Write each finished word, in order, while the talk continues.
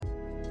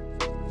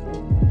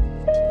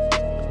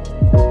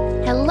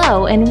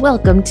Hello, and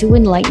welcome to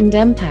Enlightened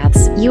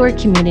Empaths, your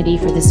community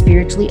for the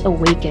spiritually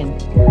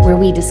awakened, where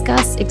we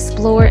discuss,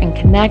 explore, and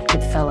connect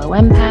with fellow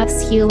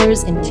empaths,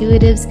 healers,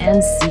 intuitives,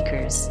 and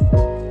seekers.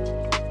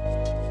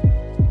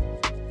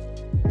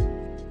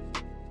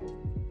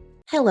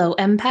 Hello,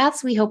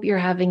 empaths. We hope you're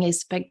having a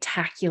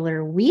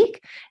spectacular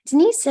week.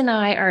 Denise and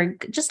I are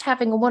just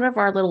having one of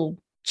our little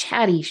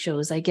chatty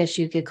shows, I guess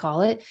you could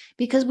call it,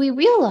 because we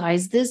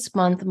realize this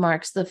month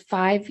marks the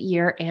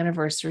 5-year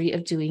anniversary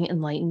of doing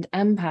Enlightened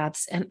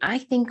Empaths. And I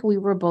think we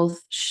were both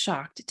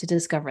shocked to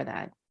discover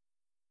that.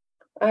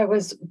 I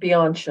was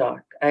beyond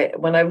shocked.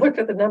 When I looked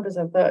at the numbers,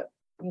 I thought,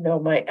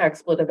 my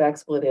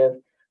expletive,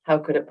 how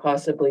could it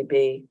possibly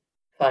be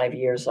 5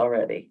 years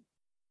already?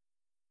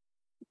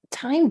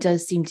 Time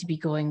does seem to be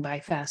going by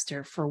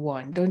faster for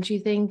one, don't you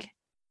think?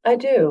 I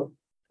do.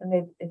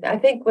 And I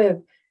think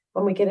when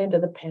we get into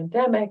the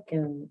pandemic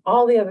and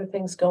all the other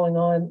things going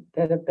on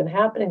that have been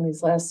happening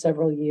these last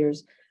several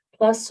years,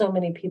 plus so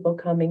many people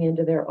coming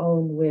into their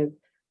own with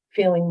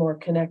feeling more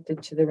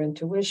connected to their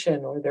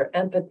intuition or their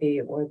empathy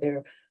or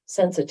their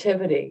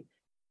sensitivity,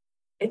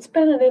 it's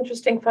been an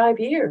interesting 5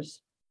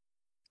 years.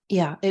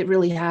 Yeah, it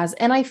really has.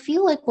 And I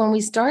feel like when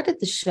we started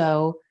the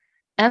show,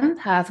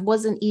 empath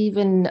wasn't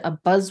even a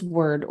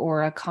buzzword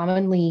or a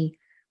commonly,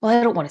 well,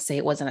 I don't want to say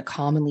it wasn't a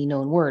commonly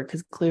known word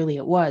because clearly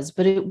it was,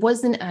 but it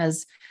wasn't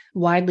as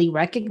widely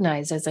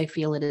recognized as I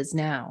feel it is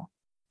now.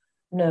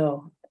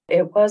 No,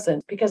 it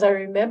wasn't, because I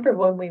remember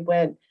when we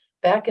went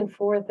back and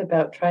forth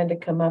about trying to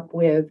come up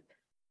with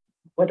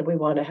what do we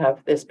want to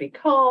have this be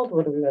called?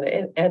 What do we want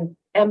to, and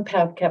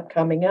empath kept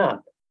coming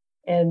up.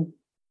 And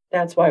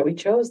that's why we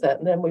chose that.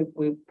 And then we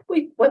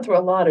went through a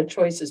lot of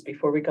choices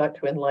before we got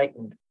to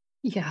enlightened.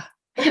 Yeah,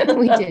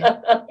 we did.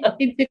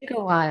 It took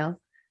a while.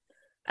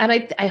 And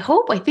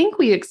I think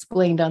we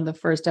explained on the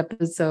first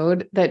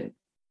episode that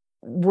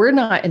we're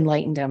not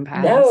enlightened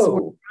empaths. No.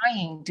 We're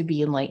trying to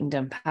be enlightened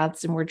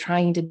empaths, and we're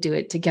trying to do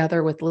it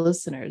together with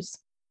listeners.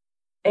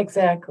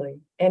 Exactly.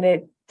 And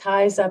it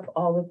ties up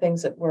all the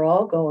things that we're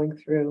all going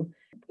through.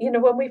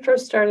 When we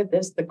first started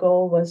this, the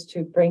goal was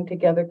to bring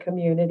together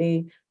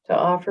community, to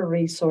offer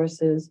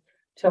resources,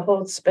 to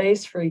hold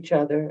space for each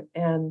other.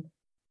 And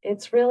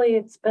it's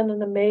been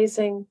an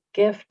amazing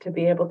gift to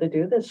be able to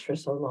do this for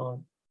so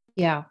long.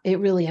 Yeah, it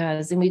really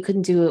has. And we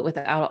couldn't do it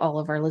without all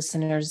of our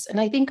listeners.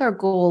 And I think our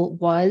goal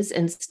was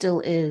and still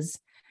is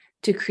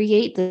to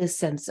create this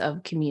sense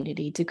of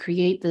community, to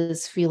create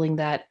this feeling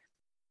that,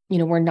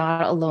 we're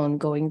not alone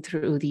going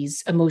through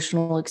these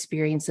emotional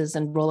experiences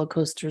and roller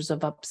coasters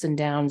of ups and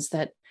downs,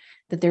 that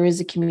there is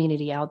a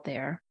community out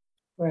there.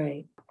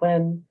 Right.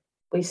 When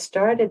we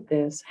started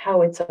this,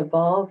 how it's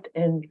evolved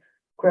and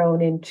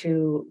grown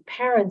into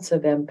parents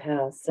of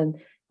empaths and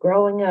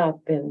growing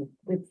up, and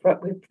we've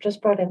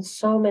just brought in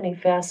so many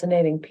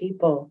fascinating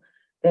people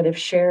that have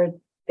shared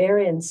their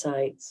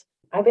insights.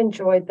 I've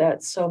enjoyed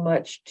that so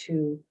much,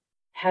 to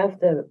have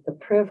the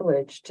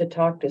privilege to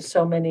talk to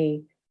so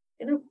many,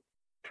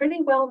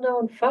 pretty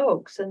well-known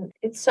folks. And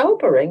it's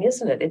sobering,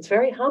 isn't it? It's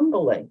very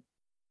humbling.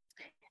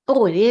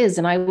 Oh, it is.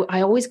 And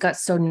I always got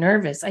so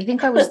nervous. I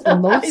think I was the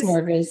most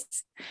nervous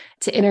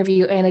to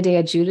interview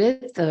Anodea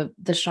Judith,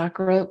 the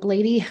chakra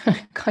lady,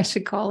 I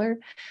should call her,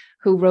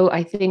 who wrote,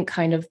 I think,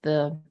 kind of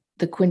the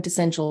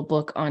quintessential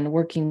book on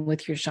working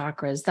with your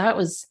chakras. That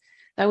was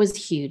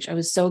huge. I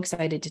was so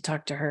excited to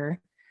talk to her.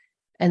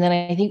 And then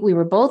I think we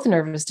were both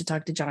nervous to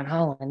talk to John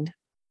Holland.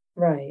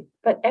 Right.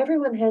 But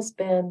everyone has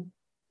been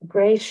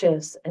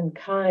gracious and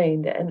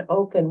kind and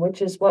open,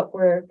 which is what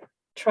we're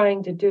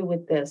trying to do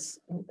with this.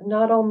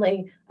 Not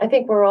only, I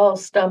think we're all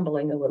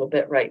stumbling a little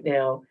bit right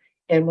now.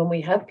 And when we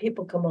have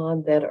people come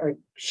on that are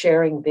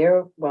sharing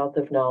their wealth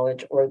of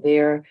knowledge or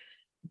their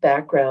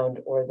background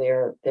or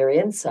their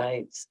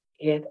insights,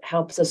 it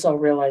helps us all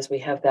realize we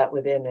have that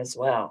within as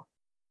well.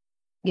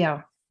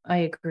 Yeah, I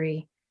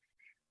agree.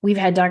 We've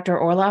had Dr.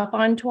 Orloff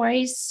on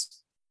twice.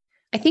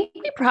 I think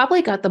we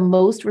probably got the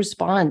most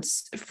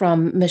response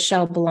from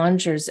Michelle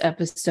Belanger's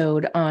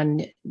episode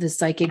on the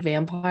psychic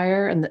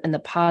vampire and the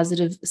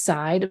positive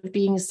side of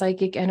being a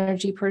psychic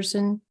energy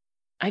person.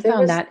 I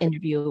found that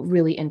interview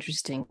really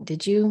interesting.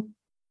 Did you?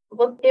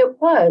 Well, it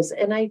was.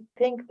 And I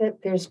think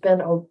that there's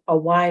been a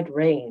wide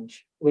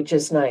range, which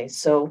is nice.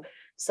 So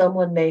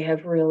someone may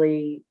have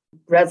really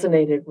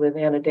resonated with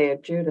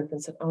Anodea Judith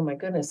and said, oh my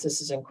goodness, this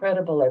is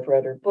incredible. I've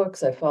read her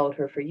books. I've followed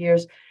her for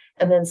years.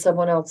 And then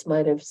someone else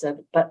might have said,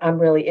 but I'm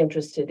really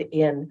interested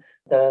in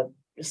the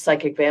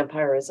psychic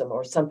vampirism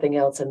or something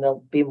else. And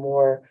they'll be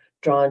more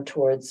drawn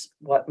towards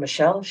what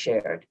Michelle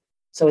shared.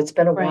 So it's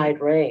been a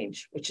wide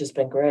range, which has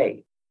been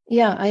great.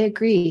 Yeah, I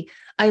agree.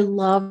 I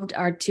loved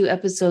our 2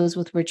 episodes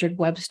with Richard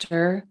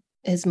Webster,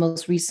 his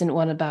most recent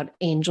one about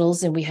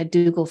angels. And we had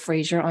Dougal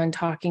Fraser on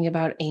talking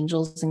about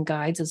angels and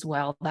guides as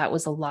well. That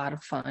was a lot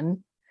of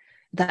fun.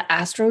 The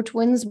Astro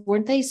twins,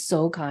 weren't they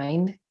so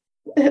kind?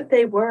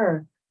 They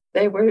were.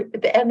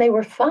 And they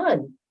were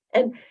fun.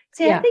 And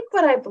see, I think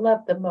what I've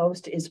loved the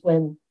most is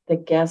when the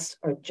guests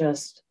are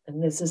just,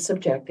 and this is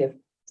subjective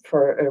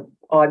for an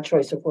odd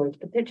choice of words,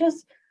 but they're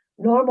just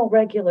normal,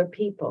 regular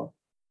people.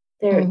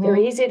 They're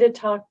easy to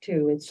talk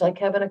to. It's like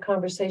having a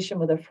conversation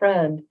with a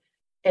friend,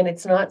 and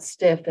it's not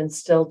stiff and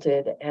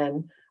stilted.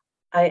 And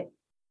I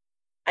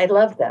I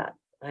love that.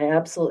 I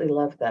absolutely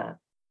love that.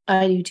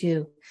 I do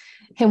too.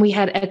 And we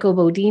had Echo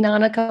Bodine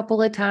on a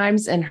couple of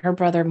times and her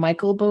brother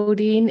Michael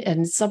Bodine,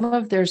 and some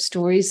of their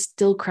stories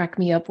still crack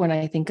me up when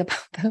I think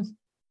about them.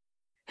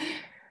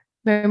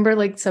 Remember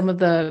like some of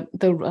the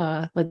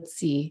let's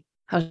see,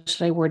 how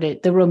should I word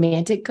it? The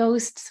romantic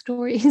ghost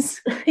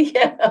stories.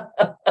 Yeah.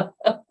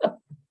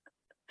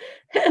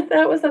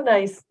 That was a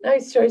nice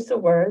choice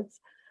of words.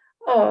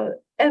 Uh,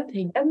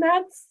 and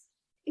that's,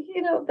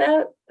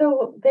 that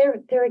though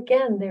they're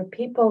again, they're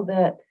people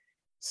that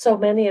so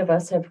many of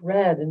us have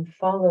read and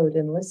followed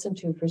and listened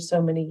to for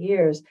so many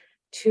years.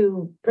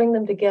 To bring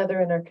them together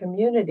in our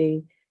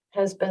community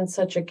has been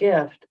such a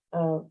gift.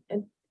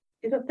 And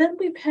then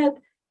we've had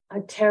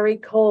Terry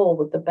Cole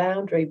with the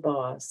Boundary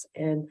Boss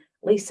and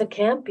Lisa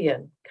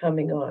Campion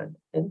coming on,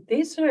 and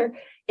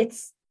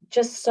it's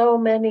just so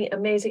many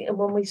amazing. And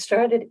when we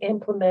started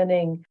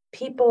implementing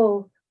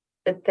people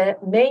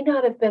that may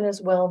not have been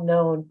as well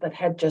known, but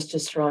had just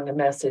as strong a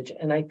message.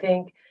 And I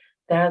think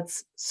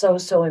that's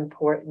so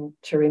important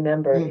to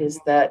remember is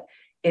that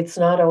it's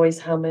not always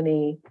how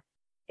many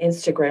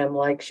Instagram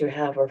likes you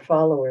have or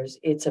followers.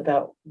 It's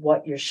about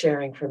what you're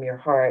sharing from your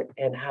heart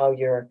and how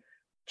you're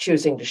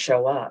choosing to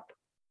show up.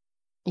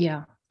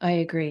 Yeah, I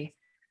agree.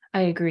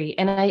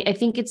 And I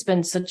think it's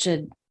been such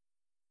a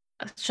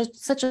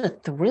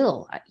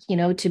thrill,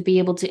 to be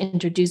able to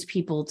introduce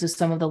people to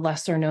some of the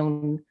lesser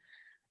known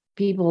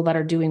people that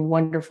are doing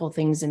wonderful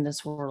things in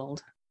this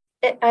world.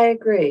 I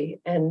agree.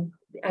 And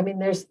I mean,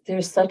 there's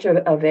such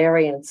a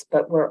variance,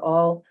 but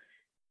well,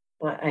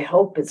 I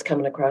hope it's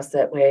coming across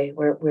that way.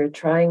 We're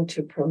trying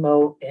to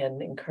promote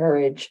and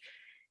encourage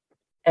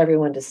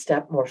everyone to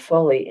step more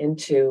fully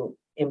into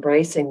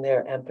embracing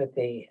their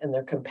empathy and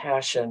their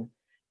compassion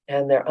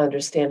and their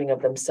understanding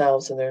of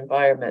themselves and their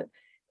environment.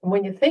 And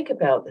when you think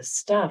about this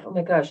stuff, oh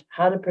my gosh,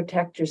 how to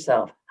protect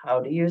yourself,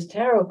 how to use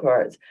tarot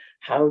cards,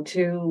 how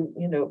to,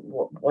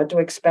 what to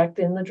expect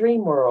in the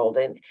dream world.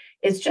 And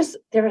it's just,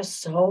 there are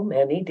so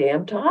many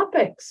damn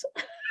topics.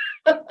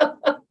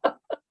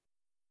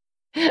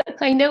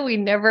 I know we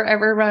never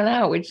ever run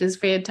out, which is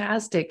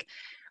fantastic.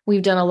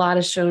 We've done a lot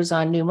of shows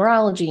on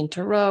numerology and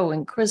tarot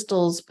and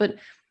crystals, but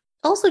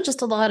also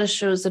just a lot of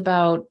shows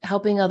about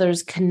helping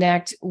others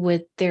connect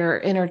with their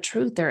inner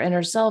truth, their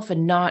inner self,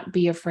 and not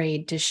be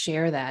afraid to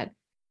share that.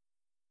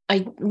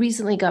 I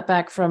recently got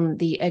back from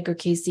the Edgar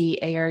Cayce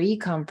ARE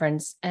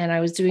conference, and I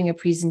was doing a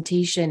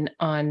presentation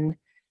on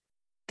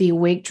the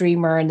awake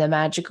dreamer and the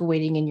magic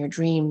awaiting in your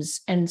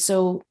dreams. And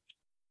so,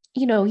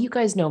 you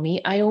guys know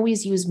me. I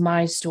always use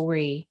my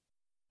story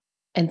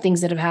and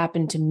things that have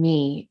happened to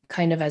me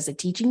kind of as a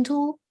teaching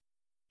tool.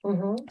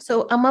 Mm-hmm.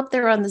 So I'm up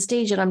there on the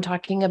stage and I'm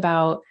talking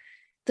about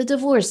the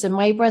divorce and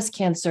my breast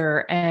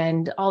cancer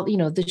and all,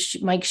 the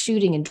Mike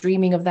shooting and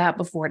dreaming of that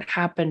before it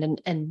happened.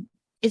 And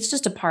it's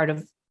just a part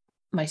of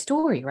my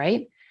story,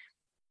 right?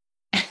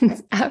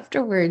 And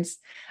afterwards,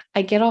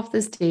 I get off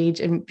the stage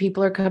and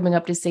people are coming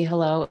up to say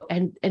hello.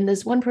 And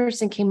this one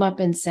person came up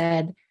and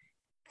said,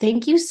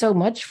 "Thank you so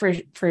much for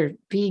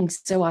being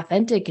so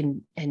authentic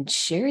and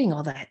sharing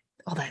all that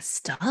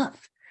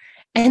stuff."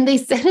 And they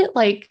said it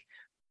like,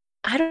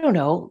 I don't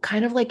know,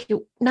 kind of like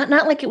not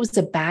like it was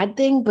a bad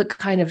thing, but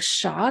kind of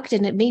shocked.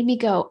 And it made me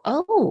go,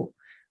 oh,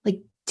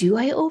 like, do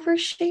I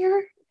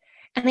overshare?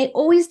 And I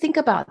always think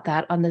about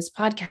that on this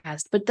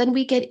podcast. But then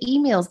we get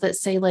emails that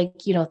say, like,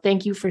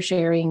 thank you for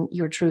sharing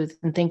your truth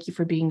and thank you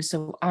for being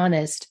so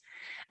honest.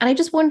 And I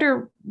just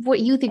wonder what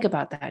you think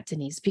about that,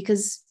 Denise,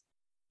 because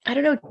I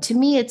don't know, to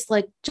me, it's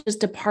like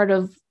just a part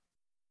of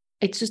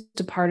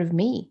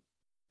me.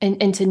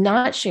 And to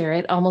not share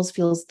it almost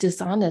feels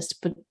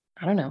dishonest, but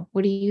I don't know.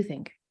 What do you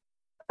think?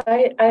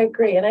 I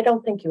agree. And I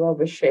don't think you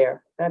overshare.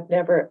 I've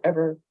never,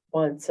 ever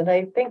once. And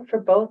I think for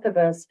both of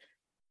us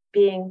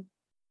being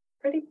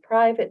pretty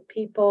private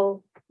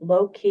people,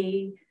 low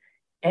key,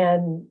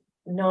 and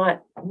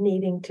not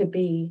needing to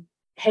be,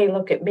 hey,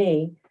 look at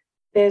me.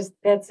 There's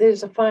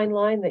a fine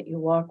line that you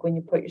walk when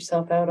you put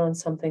yourself out on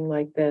something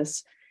like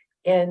this.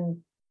 And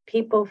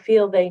people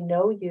feel they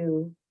know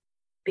you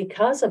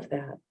because of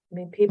that. I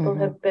mean, people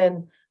have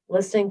been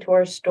listening to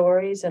our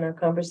stories and our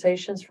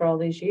conversations for all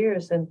these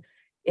years, and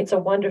it's a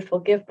wonderful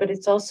gift, but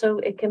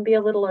it can be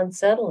a little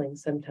unsettling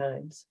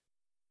sometimes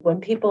when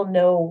people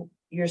know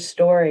your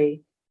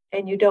story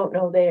and you don't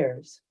know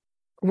theirs.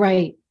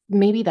 Right.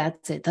 Maybe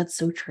that's it. That's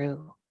so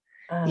true.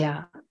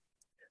 Yeah.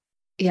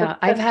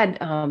 I've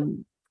had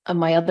on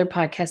my other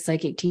podcast,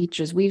 Psychic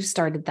Teachers, we've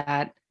started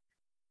that,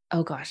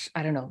 oh gosh,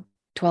 I don't know,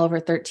 12 or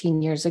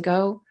 13 years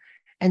ago.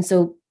 And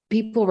so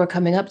people were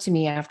coming up to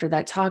me after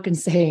that talk and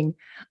saying,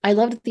 "I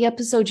loved the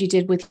episode you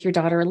did with your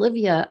daughter,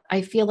 Olivia.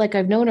 I feel like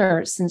I've known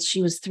her since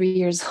she was 3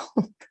 years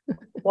old."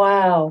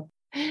 Wow.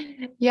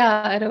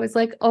 Yeah. And I was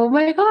like, oh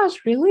my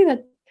gosh, really?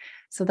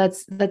 So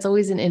that's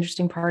always an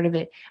interesting part of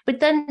it. But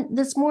then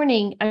this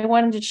morning, I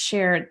wanted to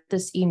share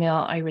this email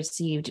I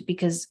received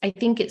because I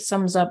think it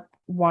sums up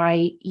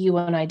why you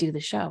and I do the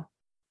show.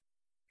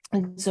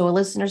 And so a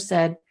listener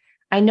said,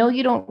 I know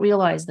you don't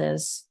realize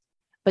this,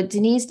 but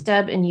Denise,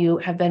 Deb, and you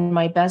have been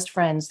my best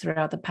friends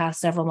throughout the past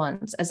several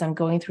months as I'm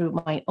going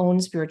through my own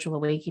spiritual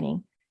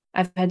awakening.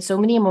 I've had so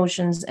many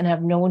emotions and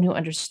have no one who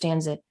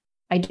understands it.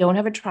 I don't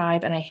have a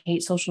tribe and I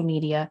hate social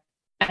media.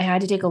 I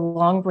had to take a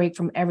long break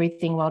from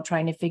everything while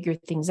trying to figure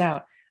things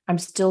out. I'm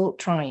still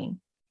trying.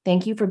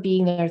 Thank you for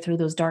being there through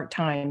those dark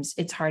times.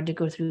 It's hard to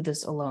go through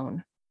this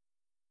alone.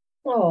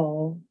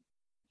 Oh,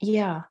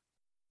 Yeah.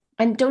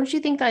 And don't you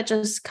think that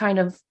just kind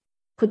of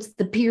puts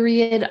the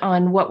period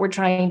on what we're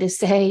trying to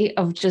say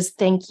of just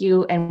thank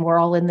you and we're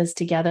all in this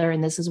together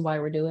and this is why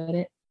we're doing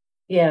it?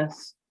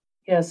 yes.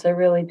 Yes, I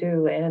really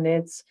do. And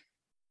it's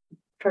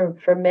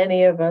for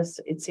many of us,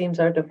 it seems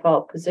our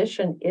default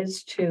position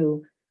is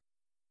to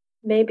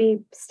maybe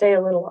stay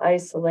a little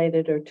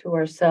isolated or to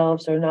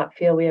ourselves or not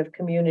feel we have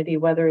community,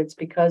 whether it's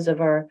because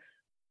of our,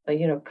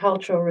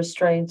 cultural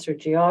restraints or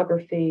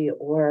geography,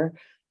 or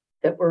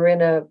that we're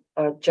in a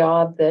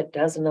job that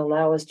doesn't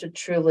allow us to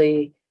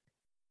truly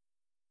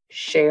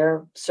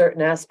share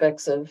certain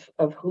aspects of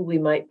who we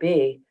might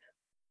be.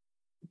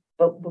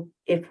 But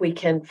if we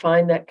can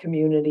find that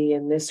community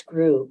in this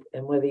group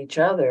and with each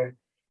other,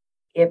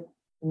 it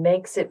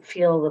makes it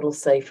feel a little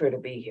safer to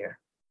be here.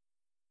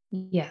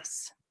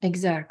 Yes,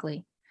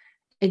 exactly.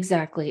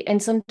 Exactly.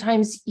 And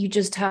sometimes you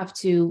just have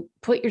to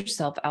put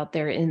yourself out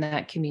there in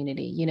that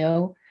community,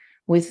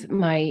 with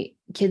my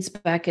kids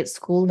back at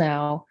school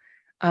now,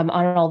 on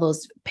all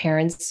those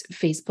parents'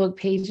 Facebook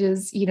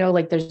pages,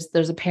 like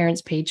there's a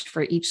parents page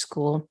for each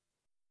school.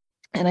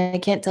 And I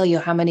can't tell you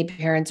how many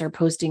parents are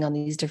posting on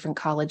these different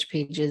college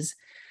pages.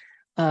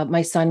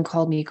 My son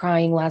called me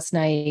crying last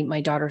night. My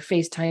daughter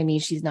FaceTimed me.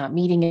 She's not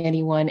meeting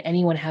anyone.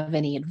 Anyone have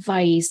any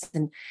advice?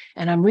 And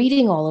I'm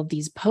reading all of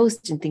these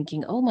posts and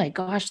thinking, oh my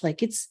gosh,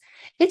 like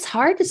it's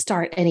hard to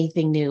start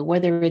anything new,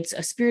 whether it's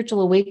a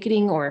spiritual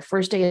awakening or a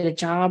first day at a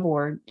job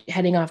or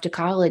heading off to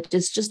college.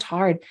 It's just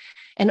hard.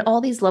 And all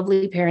these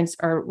lovely parents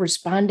are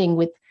responding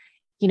with,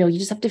 you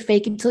just have to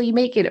fake it until you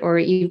make it, or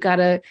you've got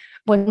to.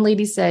 One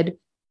lady said,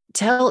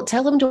 Tell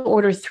them to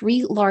order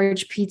 3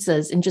 large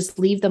pizzas and just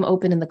leave them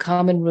open in the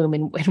common room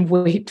and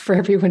wait for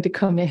everyone to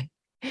come in.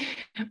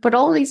 But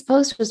all of these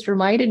posts just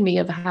reminded me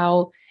of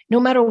how no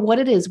matter what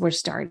it is we're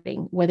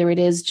starting, whether it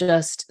is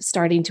just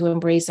starting to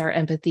embrace our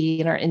empathy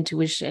and our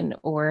intuition,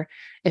 or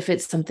if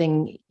it's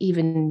something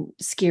even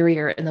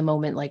scarier in the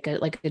moment, like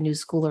a new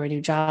school or a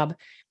new job,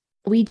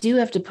 we do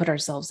have to put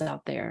ourselves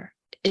out there.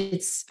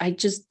 I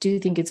just do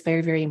think it's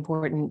very, very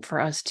important for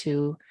us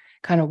to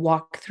kind of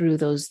walk through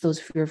those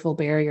fearful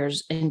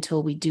barriers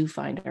until we do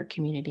find our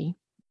community.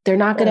 They're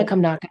not going to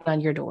come knocking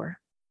on your door.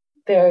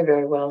 Very,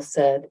 very well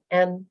said.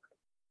 And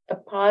a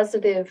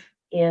positive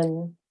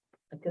in,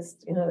 I guess,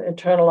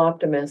 eternal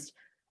optimist,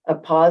 a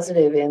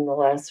positive in the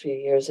last few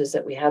years is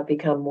that we have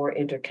become more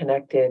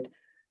interconnected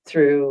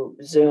through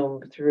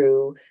Zoom,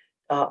 through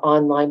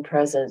online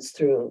presence,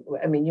 you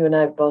and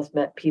I have both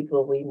met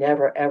people we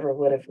never, ever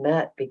would have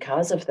met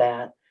because of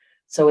that.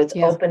 So it's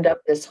opened up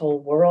this whole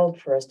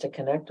world for us to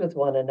connect with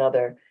one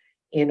another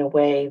in a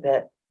way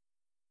that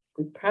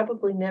we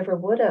probably never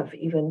would have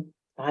even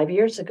 5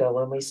 years ago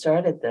when we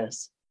started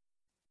this.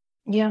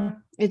 Yeah,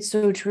 it's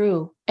so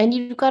true. And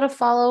you've got to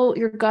follow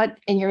your gut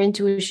and your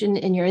intuition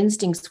and your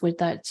instincts with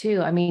that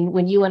too. I mean,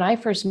 when you and I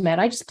first met,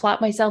 I just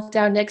plopped myself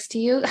down next to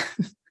you.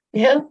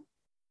 Yeah.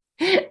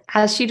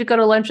 Asked you to go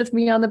to lunch with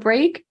me on the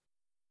break.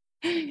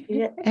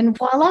 Yeah. And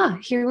voila,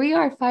 here we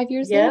are 5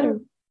 years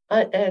later.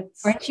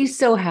 Aren't you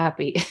so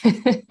happy?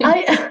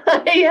 I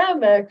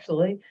am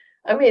actually.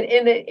 I mean,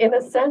 in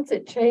a sense,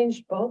 it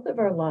changed both of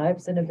our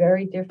lives in a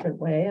very different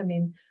way. I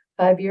mean,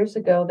 5 years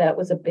ago, that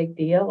was a big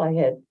deal.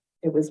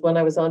 It was when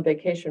I was on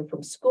vacation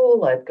from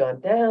school, I'd gone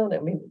down. I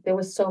mean, there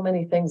was so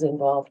many things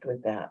involved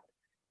with that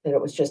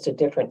it was just a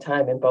different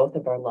time in both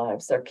of our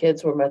lives. Our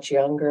kids were much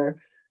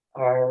younger.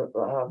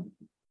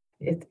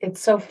 It's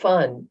so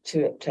fun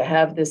to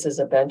have this as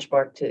a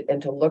benchmark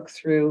and to look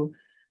through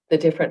the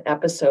different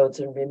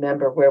episodes and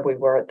remember where we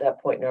were at that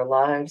point in our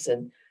lives,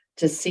 and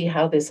to see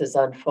how this has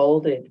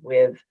unfolded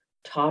with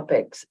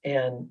topics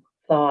and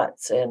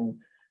thoughts, and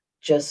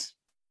just,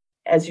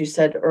 as you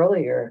said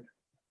earlier,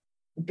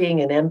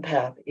 being an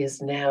empath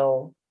is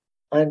now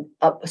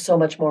so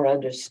much more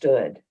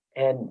understood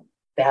and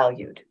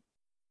valued.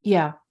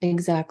 Yeah,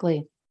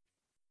 exactly.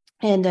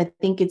 And I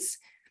think it's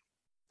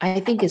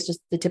just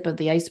the tip of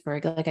the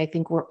iceberg. Like, I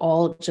think we're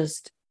all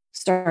just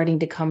starting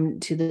to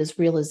come to this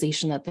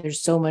realization that there's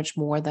so much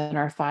more than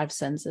our 5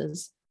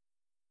 senses.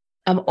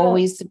 I'm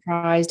always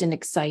surprised and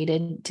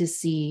excited to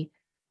see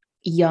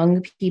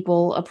young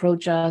people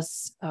approach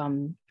us,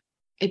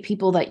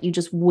 people that you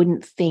just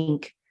wouldn't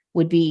think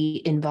would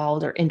be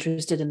involved or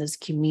interested in this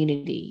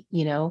community.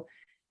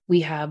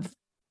 We have,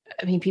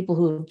 people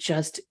who have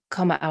just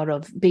come out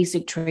of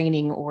basic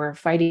training or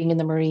fighting in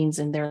the Marines,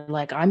 and they're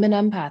like, I'm an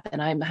empath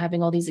and I'm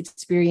having all these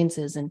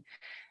experiences. And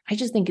I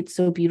just think it's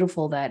so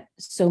beautiful that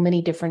so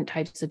many different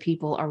types of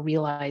people are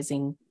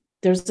realizing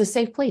there's a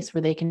safe place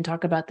where they can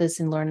talk about this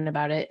and learn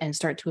about it and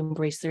start to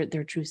embrace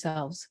their true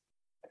selves.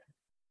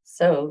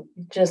 So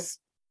just,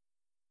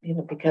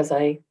 because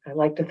I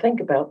like to think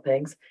about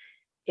things,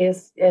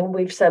 and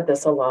we've said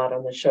this a lot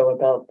on the show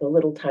about the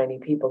little tiny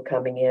people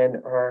coming in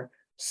are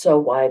so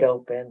wide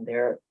open.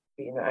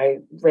 I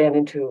ran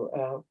into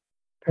a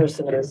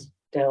person I was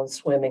down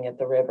swimming at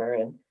the river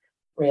and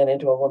ran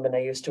into a woman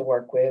I used to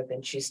work with,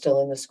 and she's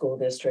still in the school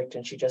district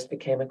and she just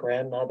became a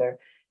grandmother.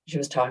 She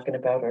was talking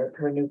about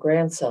her new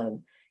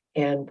grandson.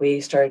 And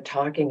we started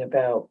talking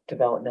about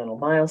developmental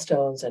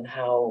milestones and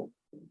how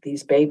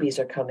these babies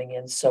are coming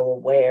in so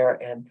aware,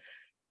 and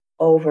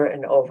over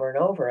and over and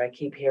over, I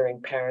keep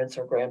hearing parents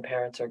or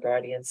grandparents or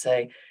guardians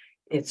say,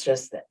 it's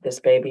just that this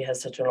baby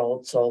has such an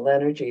old soul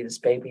energy. This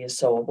baby is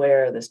so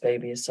aware. This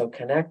baby is so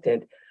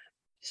connected.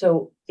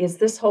 So is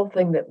this whole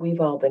thing that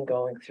we've all been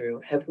going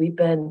through, have we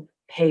been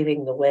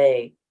paving the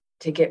way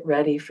to get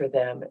ready for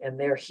them? And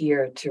they're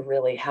here to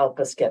really help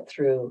us get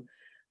through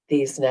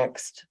these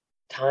next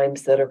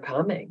times that are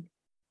coming.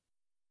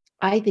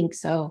 I think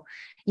so.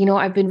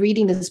 I've been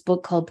reading this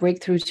book called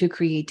Breakthrough to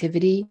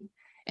Creativity,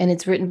 and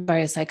it's written by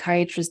a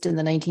psychiatrist in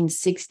the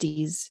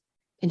 1960s.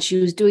 And she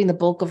was doing the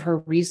bulk of her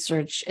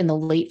research in the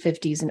late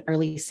 50s and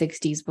early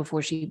 60s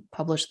before she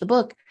published the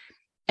book.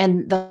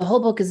 And the whole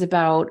book is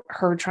about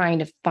her trying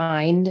to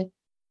find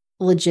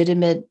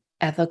legitimate,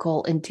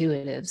 ethical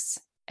intuitives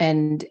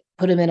and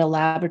put them in a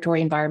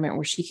laboratory environment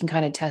where she can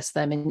kind of test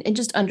them and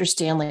just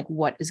understand like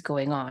what is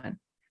going on.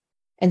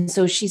 And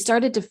so she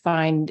started to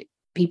find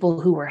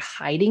people who were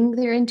hiding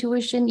their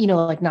intuition,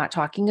 like not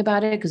talking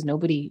about it because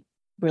nobody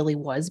really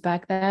was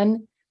back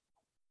then.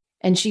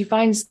 And she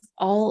finds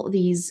all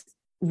these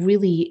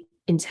really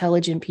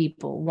intelligent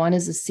people. One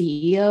is a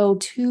CEO,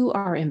 two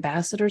are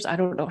ambassadors. I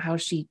don't know how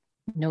she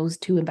knows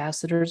two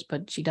ambassadors,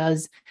 but she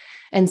does.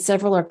 And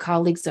several are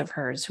colleagues of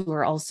hers who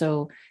are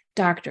also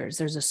doctors.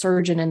 There's a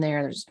surgeon in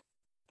there.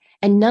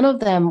 And none of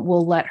them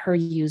will let her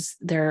use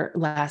their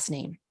last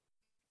name.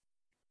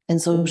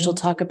 And so she'll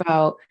talk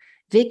about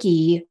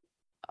Vicky,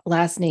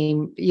 last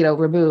name,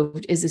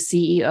 removed, is a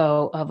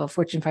CEO of a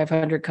Fortune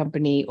 500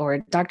 company, or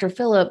Dr.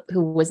 Philip,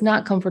 who was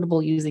not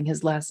comfortable using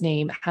his last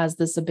name, has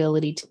this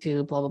ability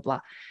to blah, blah, blah.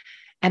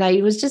 And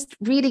I was just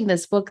reading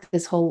this book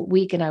this whole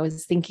week, and I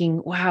was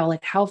thinking, wow,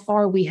 like how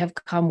far we have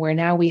come, where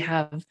now we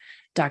have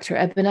Dr.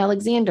 Eben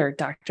Alexander,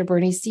 Dr.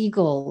 Bernie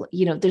Siegel.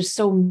 There's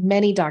so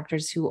many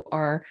doctors who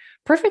are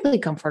perfectly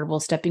comfortable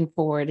stepping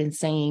forward and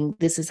saying,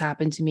 this has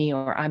happened to me,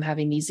 or I'm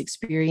having these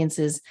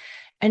experiences.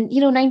 And,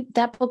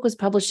 that book was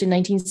published in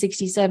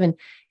 1967.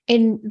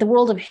 In the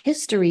world of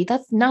history,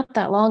 that's not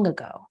that long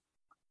ago.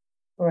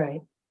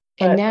 Right.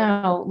 And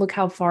now look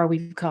how far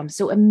we've come.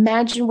 So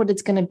imagine what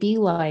it's going to be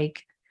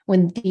like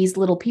when these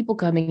little people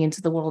coming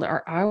into the world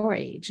are our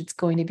age. It's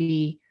going to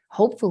be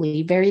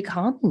hopefully very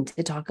common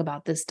to talk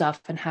about this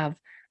stuff and have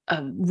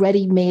a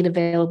ready-made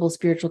available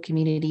spiritual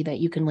community that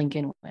you can link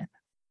in with.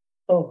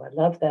 Oh, I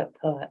love that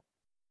thought.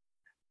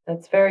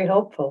 That's very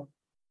hopeful.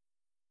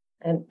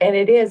 And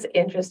it is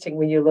interesting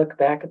when you look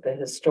back at the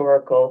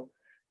historical,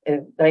 in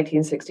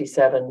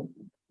 1967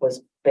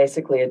 was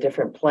basically a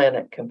different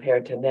planet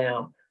compared to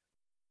now,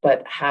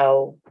 but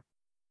how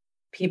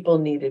people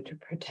needed to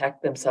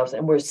protect themselves.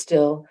 And we're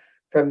still,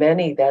 for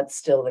many, that's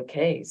still the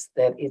case,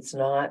 that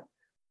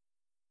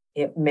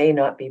it may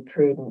not be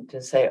prudent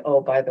to say,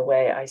 oh, by the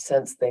way, I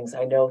sense things,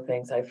 I know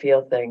things, I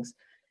feel things.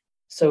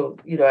 So,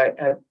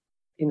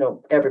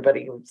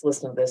 everybody who's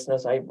listening to this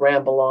knows I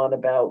ramble on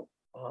about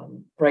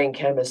brain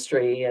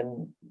chemistry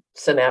and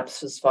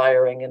synapses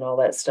firing and all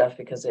that stuff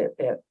because it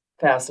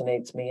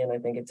fascinates me and I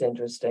think it's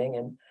interesting,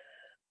 and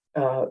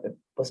it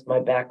was my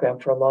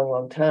background for a long,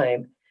 long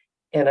time.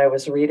 And I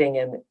was reading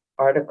an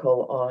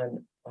article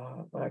on,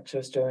 actually I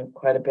was doing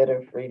quite a bit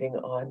of reading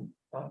on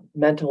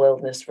mental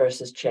illness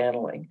versus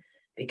channeling,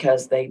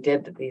 because they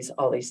did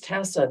all these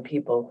tests on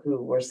people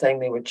who were saying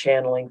they were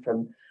channeling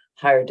from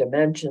higher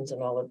dimensions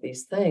and all of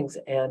these things.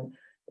 And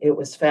it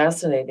was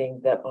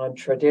fascinating that on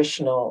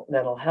traditional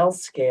mental health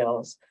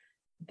scales,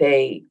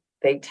 they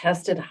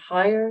tested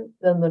higher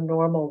than the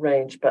normal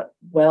range, but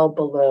well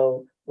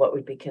below what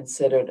would be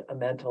considered a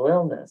mental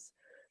illness.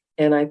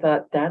 And I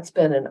thought that's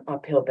been an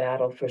uphill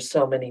battle for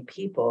so many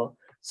people,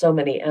 so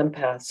many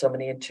empaths, so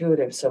many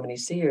intuitives, so many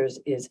seers,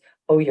 is,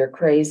 oh, you're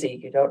crazy,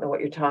 you don't know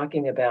what you're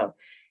talking about.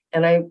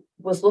 And I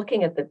was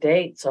looking at the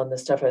dates on the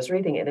stuff I was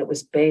reading, and it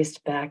was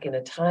based back in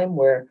a time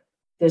where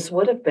this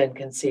would have been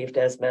conceived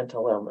as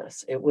mental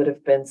illness. It would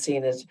have been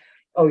seen as,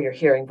 oh, you're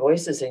hearing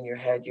voices in your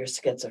head, you're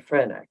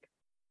schizophrenic.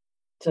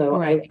 So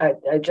right.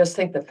 I just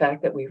think the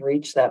fact that we've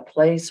reached that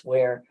place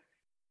where,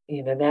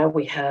 now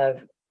we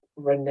have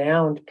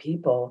renowned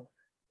people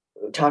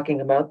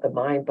talking about the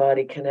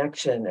mind-body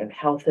connection and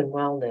health and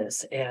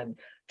wellness and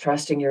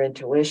trusting your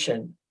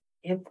intuition.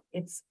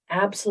 It's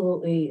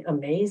absolutely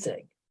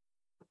amazing.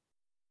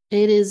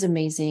 It is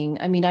amazing.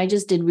 I mean, I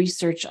just did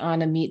research on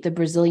the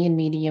Brazilian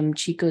medium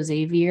Chico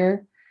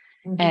Xavier,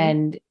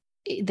 and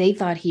they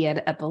thought he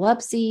had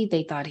epilepsy.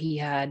 They thought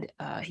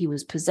he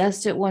was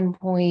possessed at one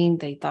point.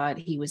 They thought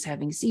he was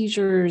having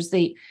seizures.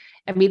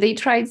 I mean, they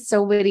tried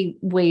so many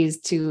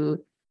ways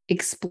to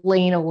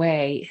explain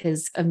away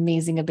his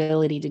amazing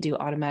ability to do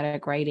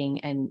automatic writing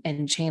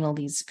and channel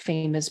these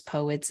famous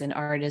poets and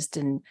artists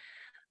and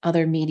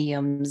other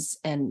mediums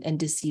and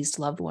deceased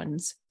loved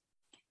ones.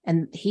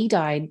 And he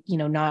died,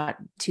 not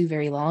too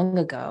very long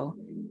ago.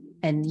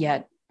 And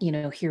yet,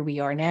 here we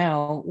are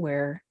now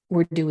where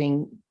we're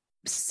doing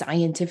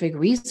scientific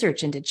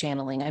research into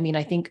channeling. I mean,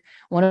 I think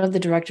one of the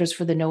directors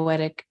for the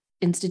Noetic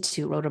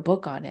Institute wrote a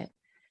book on it.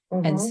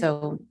 And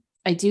so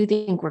I do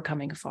think we're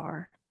coming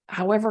far.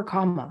 However,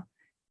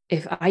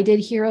 if I did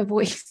hear a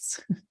voice,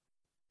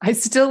 I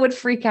still would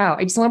freak out.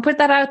 I just want to put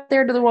that out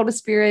there to the world of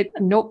spirit.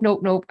 Nope.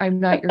 I'm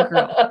not your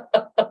girl.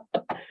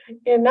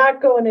 You're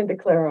not going into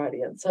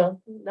clairaudience, huh?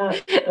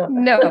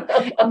 No,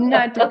 I'm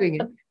not doing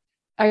it.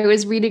 I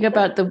was reading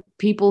about the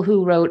people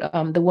who wrote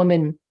the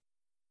woman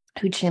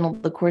who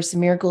channeled the Course in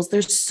Miracles.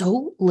 There's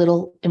so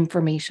little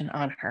information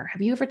on her.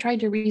 Have you ever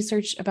tried to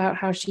research about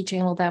how she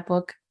channeled that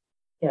book?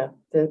 Yeah,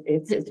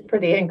 it's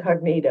pretty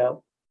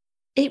incognito.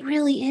 It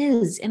really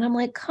is. And I'm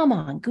like, come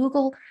on,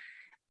 Google.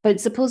 But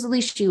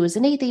supposedly she was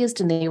an atheist,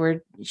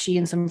 and she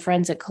and some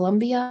friends at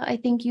Columbia, I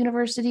think,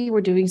 University,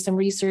 were doing some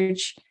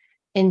research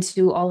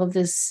into all of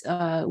this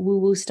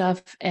woo-woo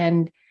stuff.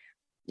 And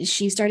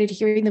she started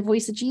hearing the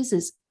voice of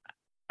Jesus.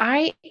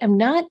 I am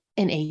not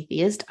an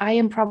atheist. I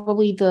am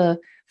probably the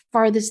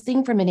farthest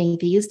thing from an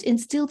atheist. And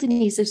still,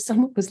 Denise, if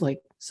someone was like,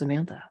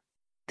 Samantha,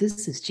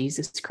 this is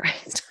Jesus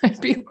Christ, I'd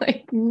be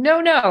like,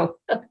 no.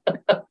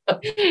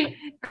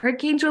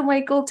 Archangel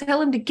Michael,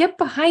 tell him to get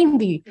behind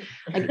me.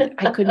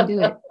 I couldn't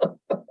do it.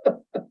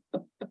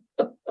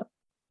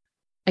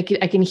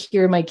 I can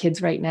hear my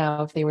kids right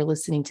now if they were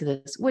listening to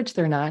this, which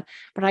they're not,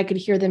 but I could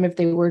hear them if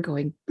they were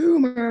going,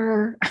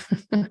 boomer.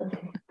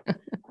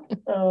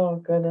 Oh,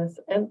 goodness.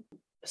 And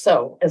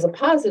so as a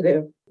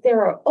positive,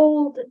 there are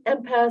old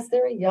empaths,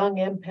 there are young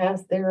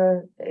empaths,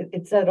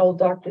 it's that old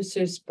Dr.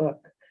 Seuss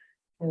book.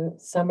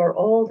 Some are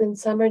old and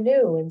some are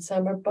new and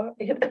some are, what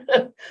is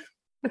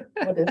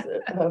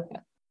it?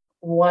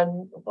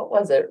 What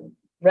was it?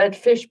 Red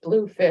fish,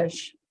 blue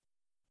fish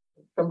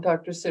from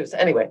Dr. Seuss.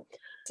 Anyway,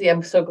 see,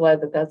 I'm so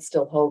glad that that's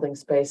still holding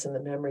space in the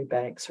memory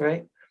banks,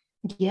 right?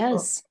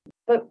 Yes.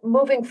 But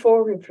moving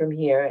forward from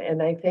here,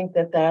 and I think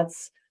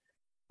that's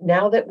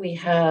now that we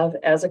have,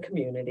 as a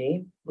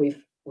community,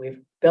 we've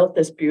built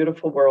this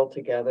beautiful world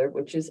together,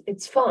 which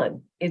it's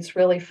fun. It's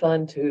really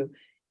fun to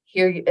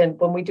hear you. And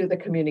when we do the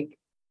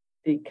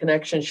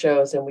connection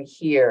shows and we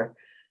hear,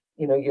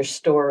 your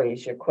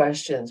stories, your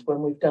questions,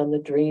 when we've done the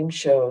dream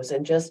shows,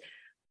 and just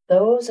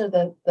those are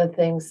the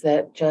things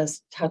that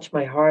just touch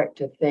my heart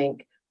to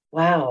think,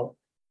 wow,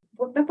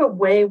 remember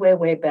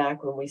way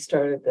back when we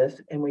started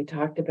this and we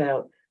talked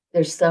about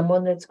there's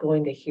someone that's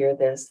going to hear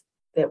this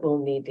that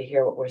will need to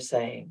hear what we're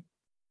saying.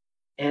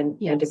 And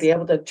to be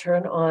able to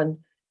turn on,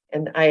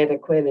 and I had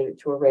equated it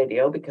to a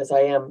radio because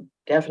I am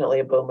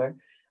definitely a boomer,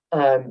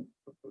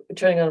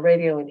 turning on the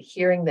radio and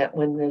hearing that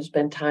when there's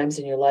been times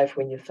in your life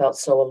when you felt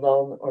so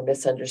alone or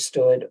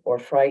misunderstood or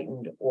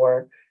frightened,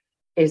 or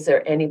is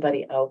there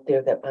anybody out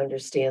there that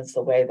understands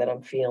the way that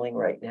I'm feeling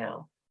right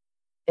now?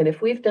 And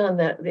if we've done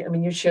that, I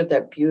mean, you shared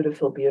that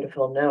beautiful,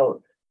 beautiful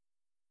note,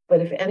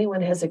 but if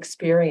anyone has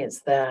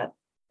experienced that,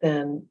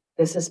 then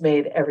this has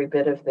made every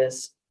bit of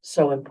this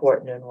so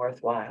important and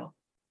worthwhile.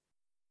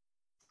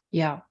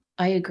 Yeah,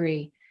 I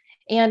agree.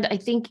 And I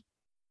think,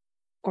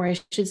 or I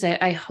should say,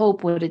 I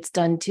hope what it's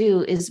done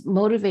too is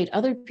motivate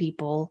other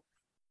people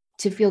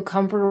to feel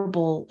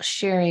comfortable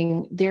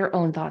sharing their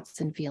own thoughts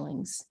and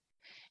feelings.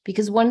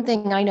 Because one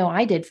thing I know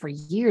I did for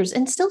years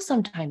and still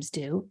sometimes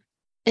do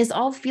is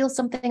I'll feel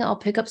something, I'll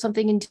pick up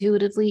something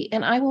intuitively,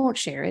 and I won't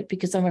share it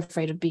because I'm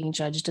afraid of being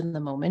judged in the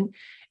moment.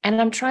 And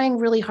I'm trying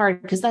really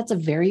hard, because that's a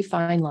very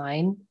fine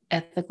line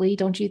ethically,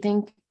 don't you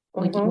think?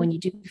 When you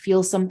do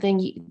feel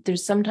something,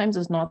 there's sometimes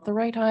it's not the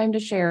right time to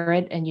share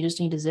it, and you just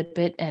need to zip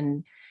it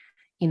and,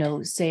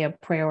 say a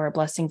prayer or a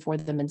blessing for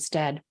them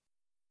instead.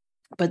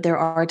 But there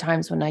are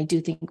times when I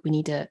do think we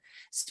need to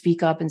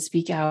speak up and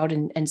speak out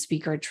and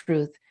speak our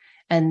truth.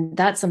 And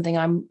that's something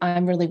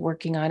I'm really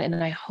working on.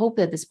 And I hope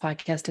that this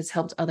podcast has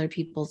helped other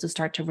people to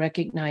start to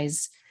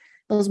recognize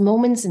those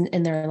moments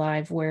in their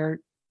life where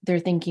they're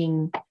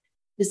thinking,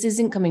 this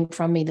isn't coming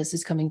from me, this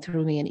is coming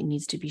through me, and it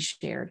needs to be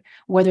shared.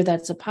 Whether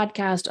that's a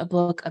podcast, a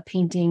book, a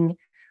painting,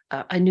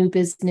 a new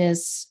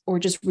business, or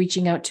just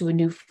reaching out to a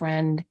new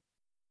friend.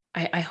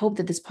 I hope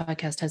that this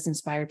podcast has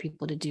inspired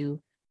people to do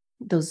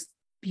those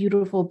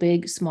beautiful,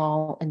 big,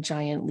 small, and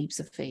giant leaps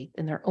of faith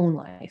in their own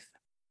life.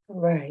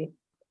 Right.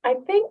 I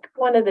think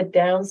one of the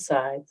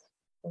downsides,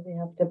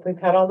 we've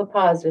had all the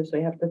positives,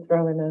 we have to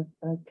throw in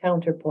a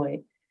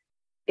counterpoint,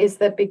 is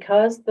that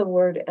because the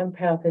word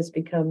empath has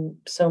become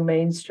so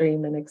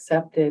mainstream and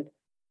accepted,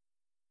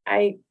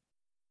 I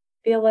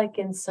feel like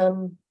in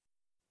some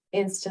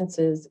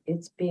instances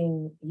it's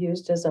being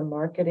used as a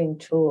marketing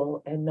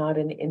tool and not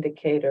an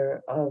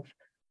indicator of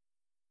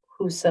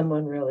who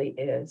someone really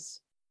is.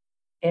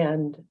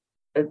 And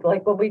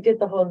like when we did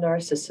the whole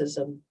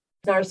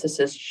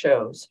narcissist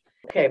shows,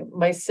 Okay,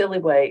 my silly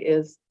way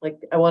is like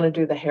I want to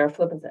do the hair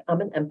flip and say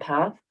I'm an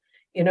empath,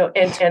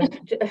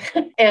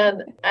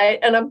 and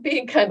and I'm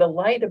being kind of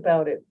light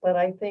about it, but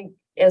I think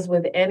as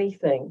with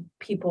anything,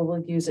 people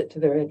will use it to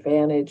their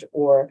advantage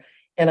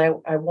and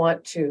I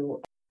want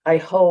to, I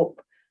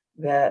hope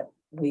that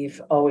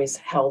we've always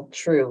held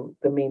true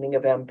the meaning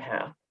of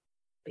empath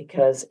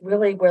because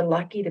really we're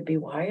lucky to be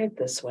wired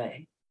this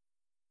way.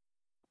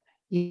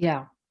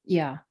 Yeah.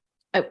 Yeah.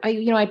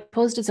 I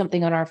posted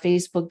something on our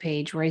Facebook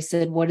page where I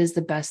said, what is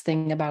the best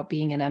thing about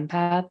being an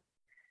empath?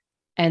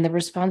 And the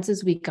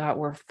responses we got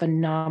were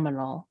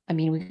phenomenal. I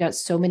mean, we got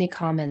so many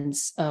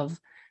comments of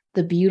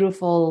the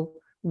beautiful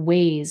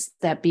ways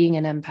that being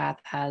an empath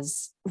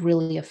has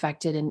really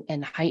affected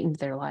and heightened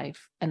their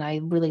life. And I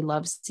really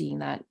love seeing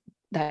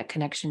that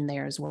connection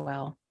there as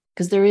well,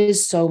 because there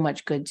is so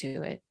much good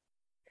to it.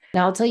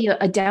 Now, I'll tell you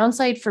a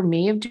downside for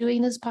me of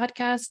doing this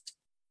podcast.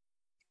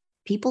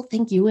 People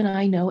think you and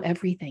I know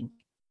everything.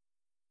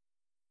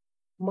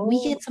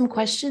 We get some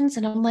questions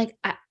and I'm like,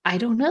 I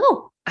don't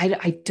know.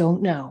 I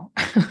don't know.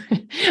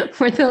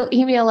 Or they'll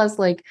email us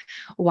like,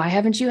 why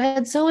haven't you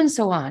had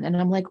so-and-so on? And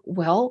I'm like,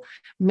 well,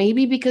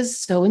 maybe because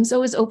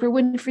so-and-so is Oprah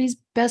Winfrey's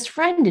best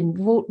friend and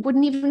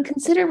wouldn't even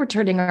consider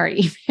returning our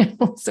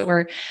emails.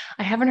 Or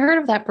I haven't heard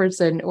of that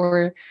person.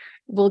 Or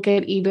we'll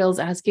get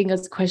emails asking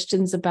us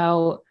questions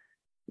about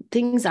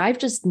things I've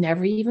just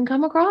never even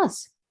come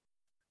across.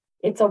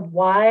 It's a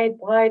wide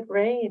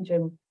range.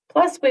 And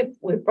plus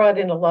we've brought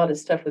in a lot of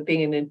stuff with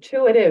being an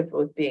intuitive,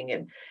 with being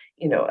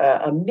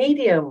a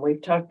medium.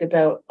 We've talked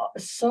about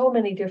so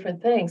many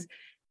different things.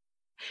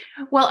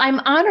 Well, I'm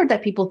honored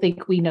that people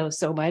think we know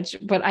so much,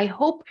 but I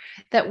hope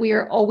that we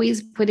are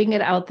always putting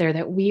it out there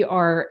that we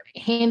are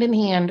hand in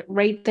hand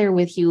right there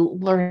with you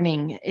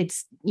learning.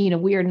 It's,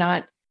 we are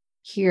not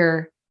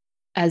here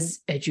as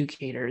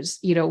educators,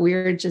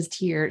 we're just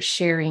here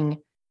sharing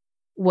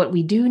what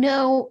we do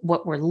know,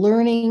 what we're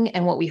learning,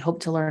 and what we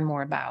hope to learn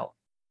more about.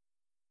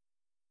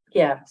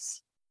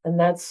 Yes. And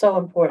that's so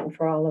important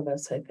for all of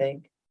us, I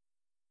think.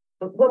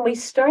 But when we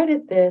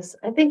started this,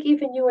 I think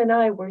even you and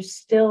I were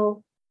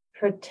still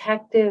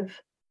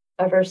protective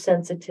of our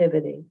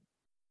sensitivity.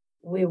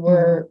 We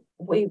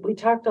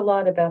talked a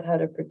lot about how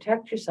to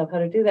protect yourself, how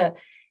to do that.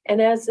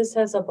 And as this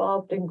has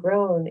evolved and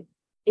grown,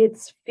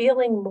 it's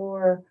feeling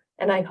more,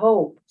 and I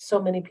hope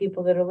so many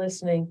people that are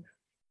listening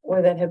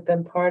or that have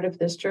been part of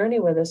this journey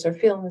with us are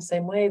feeling the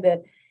same way,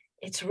 that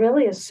it's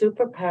really a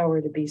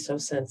superpower to be so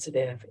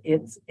sensitive.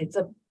 It's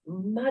a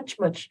much,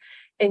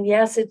 and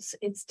yes,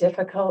 it's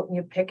difficult and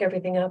you pick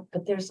everything up,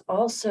 but there's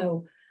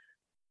also,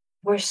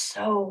 we're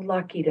so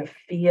lucky to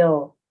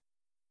feel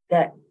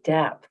that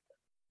depth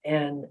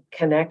and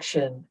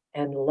connection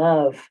and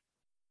love.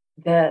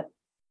 That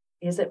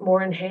is it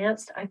more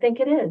enhanced? I think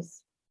it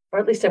is, or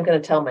at least I'm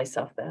going to tell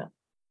myself that.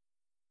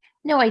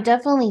 No, I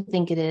definitely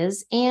think it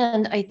is.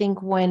 And I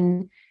think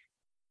when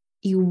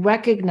you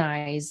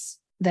recognize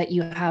that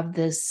you have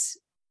this,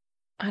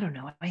 I don't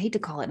know, I hate to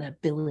call it an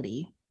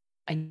ability.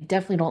 I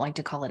definitely don't like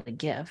to call it a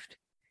gift,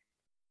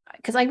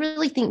 because I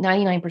really think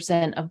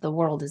 99% of the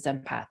world is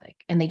empathic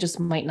and they just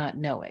might not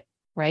know it,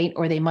 right?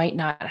 Or they might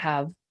not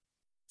have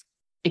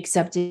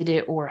accepted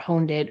it or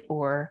honed it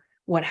or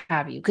what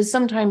have you. Because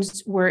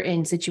sometimes we're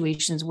in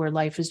situations where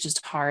life is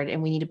just hard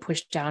and we need to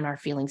push down our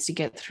feelings to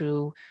get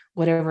through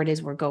whatever it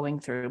is we're going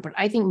through. But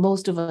I think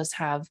most of us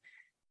have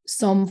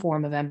some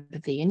form of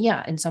empathy. And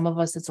yeah, and some of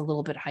us it's a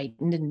little bit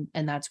heightened,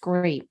 and that's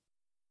great.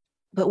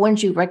 But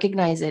once you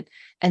recognize it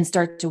and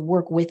start to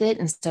work with it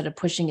instead of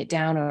pushing it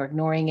down or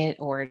ignoring it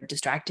or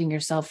distracting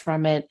yourself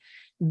from it,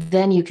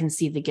 then you can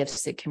see the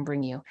gifts it can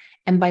bring you.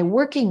 And by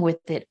working with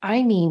it,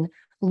 I mean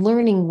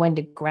learning when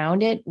to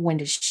ground it, when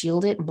to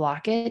shield it and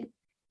block it,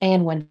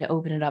 and when to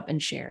open it up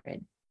and share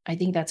it. I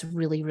think that's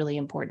really, really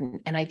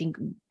important. And I think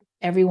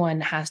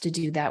everyone has to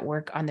do that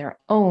work on their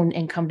own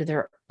and come to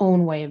their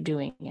own way of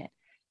doing it.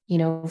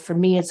 For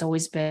me, it's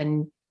always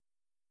been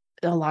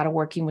a lot of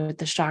working with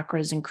the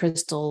chakras and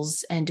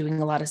crystals and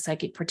doing a lot of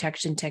psychic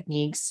protection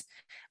techniques.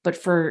 But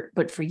for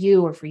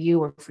you,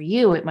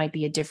 it might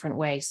be a different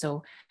way.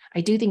 So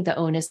I do think the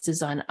onus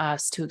is on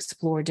us to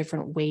explore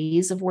different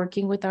ways of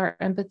working with our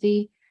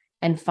empathy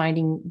and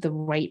finding the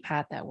right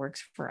path that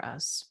works for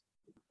us.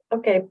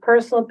 Okay,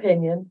 personal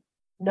opinion,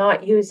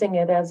 not using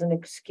it as an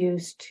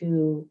excuse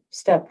to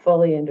step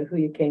fully into who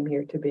you came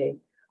here to be.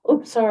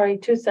 Oops, sorry,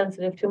 too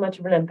sensitive, too much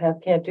of an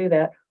empath, can't do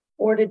that.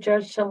 Or to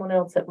judge someone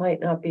else that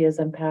might not be as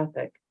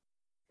empathic.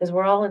 Because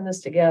we're all in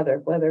this together,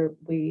 whether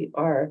we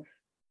are,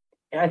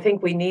 I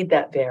think we need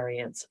that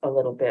variance a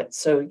little bit.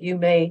 So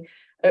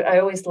I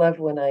always love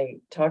when I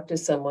talk to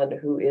someone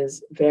who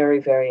is very,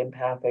 very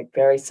empathic,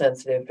 very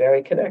sensitive,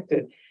 very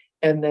connected,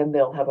 and then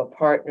they'll have a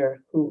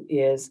partner who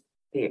is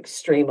the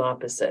extreme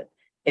opposite.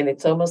 And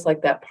it's almost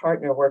like that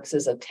partner works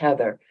as a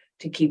tether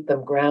to keep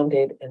them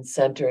grounded and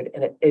centered.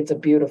 And it's a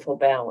beautiful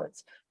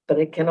balance. But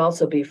it can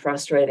also be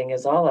frustrating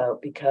as all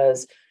out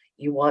because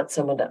you want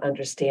someone to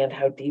understand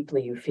how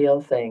deeply you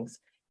feel things.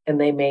 And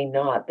they may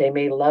not. They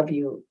may love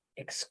you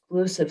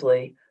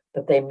exclusively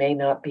but they may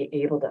not be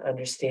able to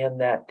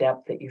understand that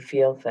depth that you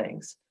feel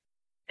things.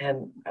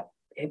 And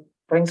it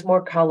brings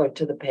more color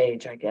to the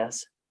page, I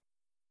guess.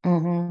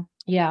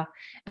 Yeah.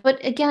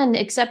 But again,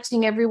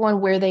 accepting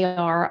everyone where they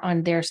are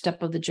on their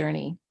step of the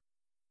journey.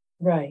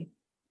 Right.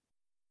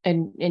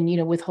 And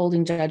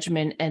withholding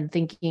judgment and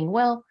thinking,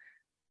 well,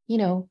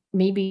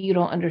 maybe you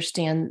don't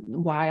understand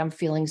why I'm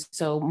feeling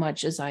so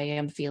much as I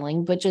am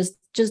feeling, but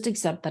just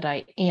accept that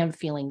I am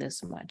feeling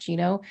this much,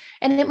 and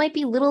it might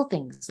be little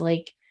things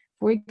like,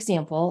 for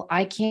example,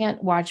 I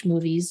can't watch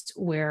movies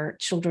where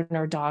children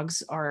or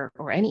dogs or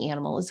any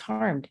animal is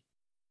harmed.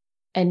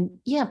 And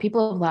yeah,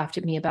 people have laughed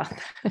at me about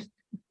that.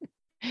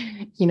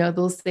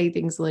 They'll say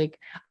things like,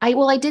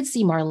 I did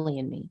see Marley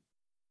and Me.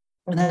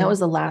 And that was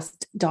the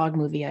last dog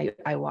movie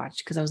I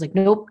watched, because I was like,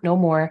 nope, no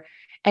more.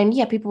 And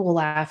yeah, people will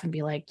laugh and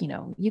be like,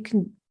 you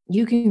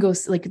can go,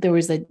 like, there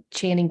was a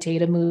Channing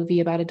Tatum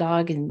movie about a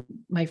dog, and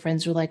my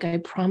friends were like, I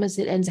promise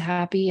it ends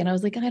happy. And I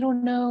was like, I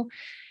don't know.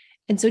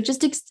 And so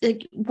just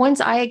like,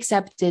 once I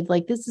accepted,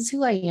 like, this is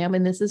who I am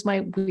and this is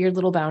my weird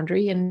little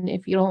boundary. And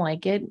if you don't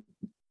like it,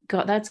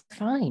 God, that's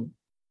fine.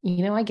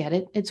 I get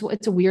it. It's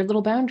a weird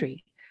little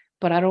boundary,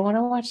 but I don't want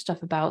to watch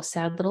stuff about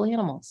sad little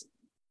animals.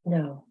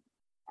 No.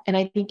 And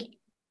I think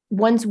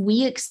once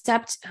we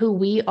accept who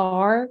we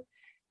are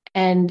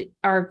and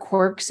our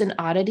quirks and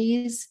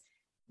oddities,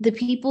 the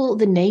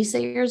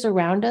naysayers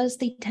around us,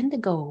 they tend to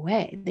go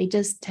away. They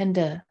just tend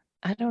to,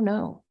 I don't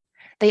know.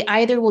 They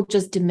either will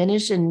just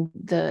diminish in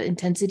the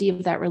intensity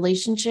of that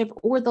relationship,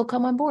 or they'll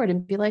come on board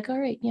and be like, all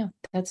right, yeah,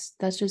 that's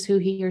just who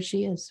he or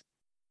she is.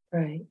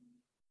 Right.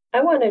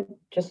 I want to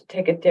just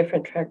take a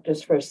different track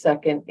just for a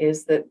second,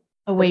 is that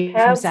away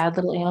from sad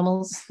little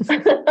animals.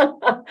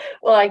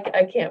 Well, I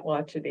can't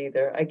watch it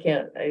either. I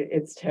can't.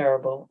 It's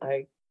terrible.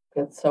 I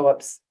get so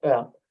upset.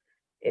 Well,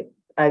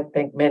 I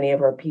think many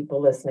of our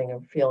people listening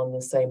are feeling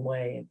the same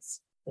way.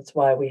 It's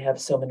why we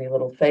have so many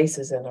little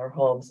faces in our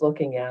homes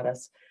looking at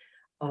us.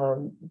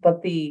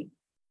 But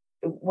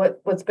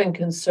what's been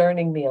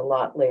concerning me a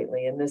lot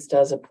lately, and this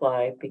does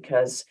apply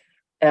because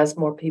as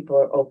more people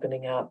are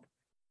opening up,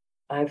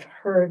 I've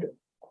heard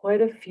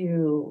quite a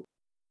few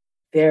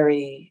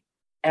very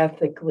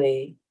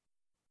ethically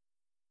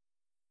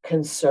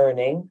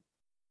concerning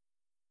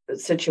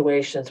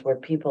situations where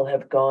people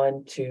have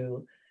gone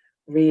to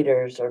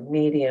readers or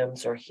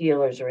mediums or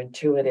healers or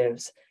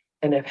intuitives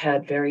and have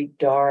had very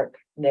dark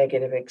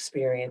negative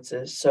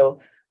experiences. So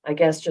I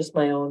guess just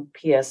my own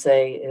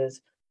PSA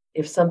is,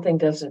 if something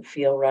doesn't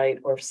feel right,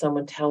 or if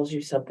someone tells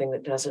you something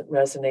that doesn't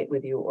resonate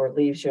with you or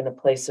leaves you in a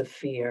place of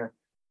fear,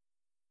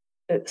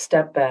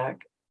 step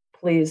back.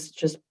 Please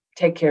just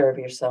take care of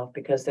yourself,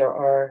 because there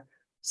are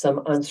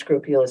some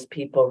unscrupulous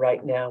people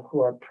right now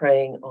who are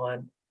preying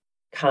on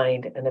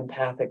kind and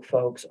empathic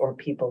folks, or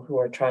people who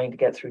are trying to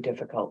get through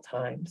difficult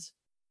times.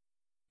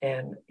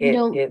 And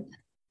it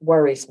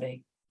worries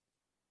me.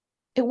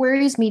 It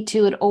worries me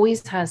too. It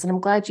always has. And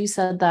I'm glad you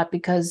said that,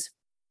 because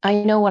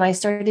I know when I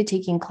started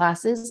taking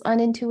classes on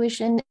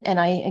intuition and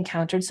I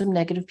encountered some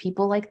negative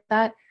people like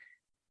that,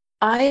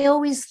 I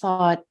always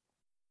thought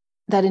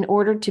that in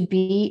order to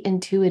be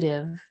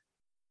intuitive,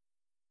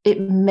 it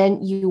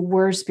meant you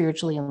were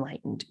spiritually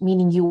enlightened,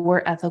 meaning you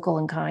were ethical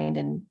and kind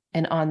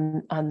and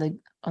on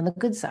the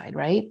good side,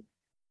 right?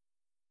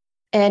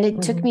 And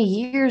it took me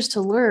years to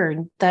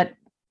learn that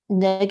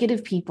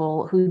negative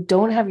people who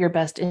don't have your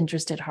best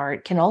interest at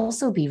heart can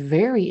also be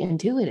very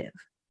intuitive.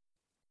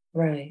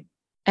 Right.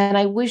 And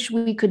I wish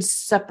we could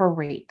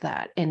separate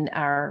that in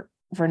our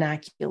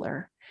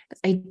vernacular.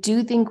 I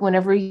do think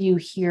whenever you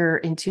hear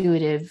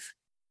intuitive,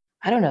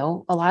 I don't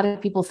know, a lot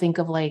of people think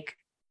of like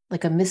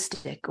a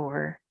mystic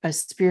or a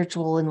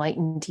spiritual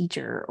enlightened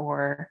teacher,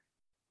 or,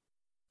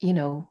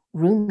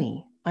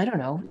 Rumi. I don't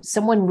know,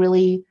 someone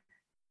really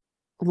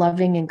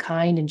loving and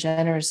kind and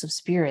generous of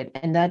spirit.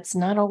 And that's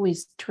not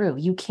always true.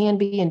 You can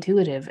be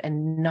intuitive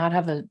and not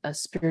have a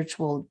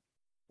spiritual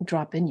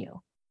drop in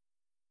you.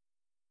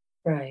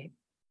 Right.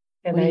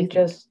 And I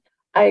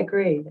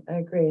agree.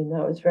 And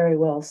that was very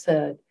well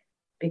said,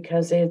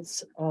 because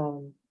it's,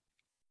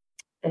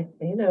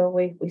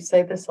 we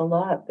say this a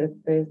lot,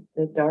 that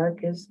the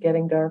dark is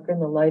getting darker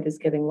and the light is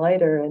getting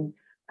lighter. And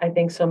I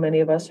think so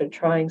many of us are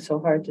trying so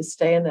hard to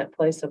stay in that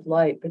place of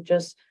light, but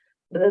just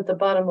the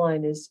bottom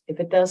line is, if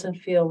it doesn't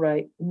feel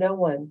right, no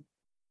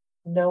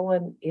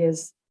one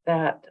is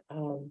that.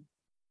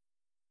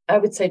 I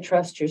would say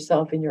trust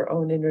yourself in your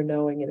own inner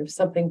knowing. And if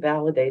something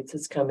validates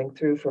it's coming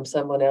through from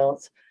someone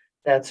else,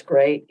 that's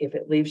great. If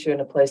it leaves you in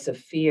a place of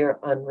fear,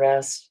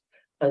 unrest,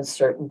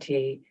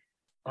 uncertainty,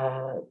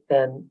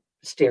 then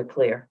steer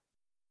clear.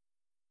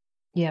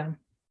 Yeah.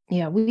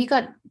 Yeah. We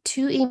got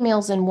 2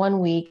 emails in 1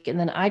 week. And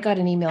then I got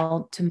an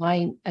email to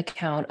my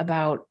account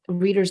about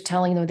readers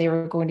telling them they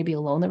were going to be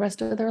alone the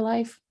rest of their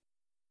life.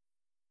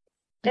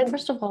 And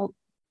first of all,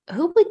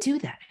 who would do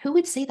that? Who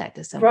would say that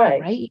to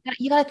someone? Right?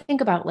 You got to think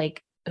about,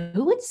 like,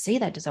 who would say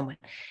that to someone?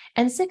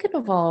 And second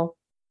of all,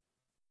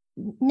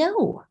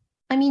 no.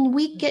 I mean,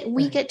 we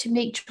get to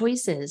make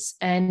choices,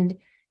 and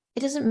it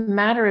doesn't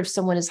matter if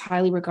someone is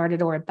highly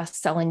regarded or a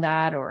best-selling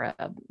that, or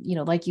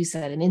like you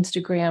said, an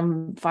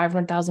Instagram,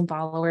 500,000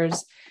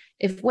 followers.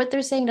 If what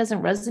they're saying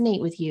doesn't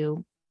resonate with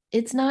you,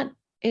 it's not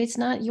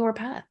your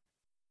path,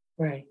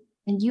 Right.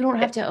 and you don't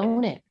have to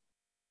own it.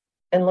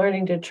 And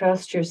learning to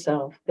trust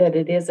yourself that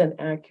it isn't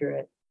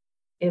accurate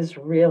is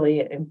really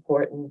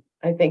important.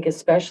 I think,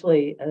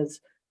 especially as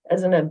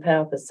an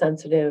empath, a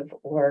sensitive,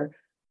 or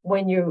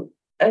when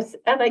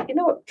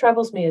what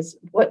troubles me is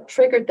what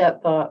triggered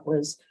that thought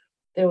was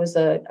there was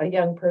a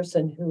young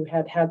person who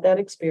had that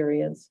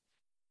experience,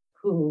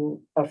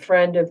 who a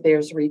friend of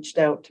theirs reached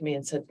out to me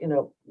and said,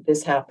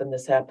 this happened,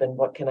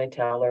 what can I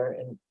tell her?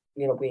 And,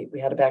 we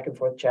had a back and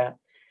forth chat.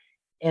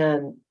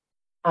 And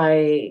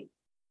I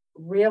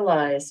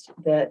realized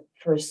that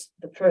for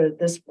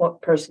this one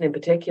person in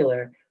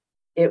particular,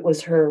 it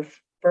was her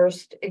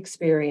first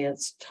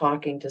experience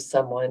talking to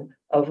someone,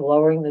 of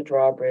lowering the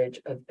drawbridge,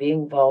 of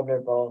being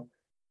vulnerable.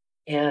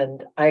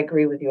 And I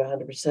agree with you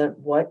 100%.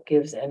 What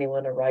gives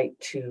anyone a right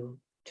to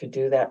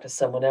do that to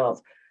someone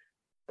else?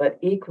 But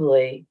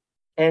equally,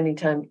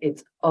 anytime,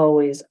 it's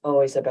always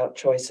about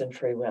choice and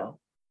free will,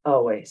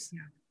 always. Yeah.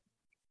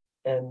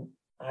 And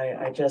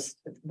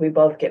we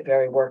both get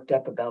very worked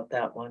up about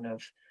that one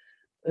of,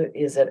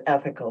 is it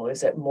ethical?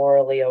 Is it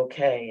morally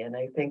okay? And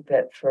I think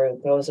that for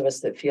those of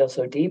us that feel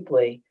so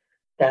deeply,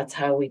 that's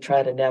how we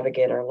try to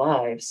navigate our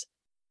lives.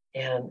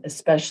 And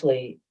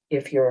especially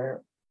if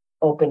you're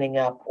opening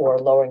up or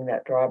lowering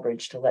that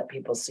drawbridge to let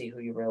people see who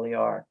you really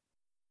are.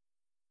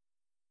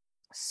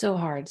 So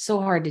hard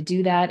to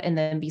do that and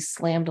then be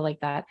slammed like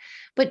that.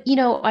 But,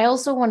 I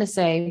also want to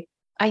say,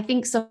 I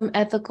think some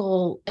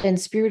ethical and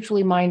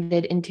spiritually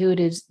minded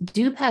intuitives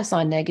do pass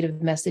on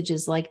negative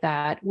messages like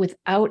that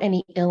without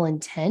any ill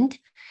intent.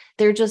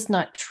 They're just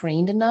not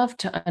trained enough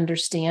to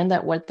understand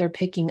that what they're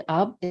picking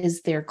up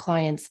is their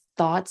client's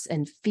thoughts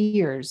and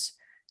fears,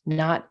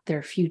 not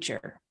their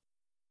future.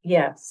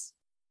 Yes.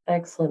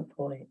 Excellent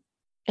point.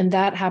 And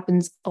that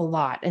happens a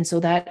lot. And so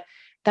that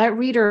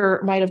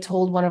reader might have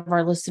told one of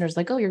our listeners,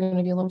 like, oh, you're going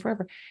to be alone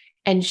forever.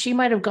 And she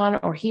might have gone,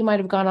 or he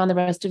might have gone on the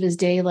rest of his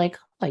day, like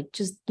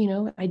just,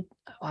 I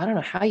don't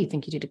know how you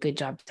think you did a good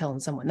job telling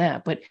someone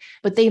that, but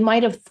they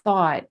might have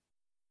thought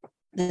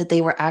that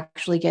they were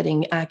actually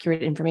getting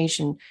accurate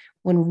information,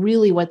 when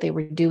really what they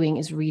were doing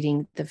is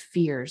reading the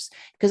fears,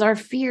 because our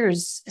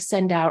fears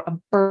send out a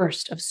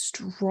burst of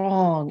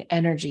strong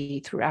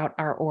energy throughout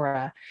our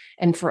aura.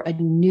 And for a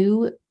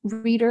new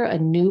reader, a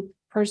new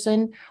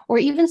person, or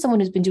even someone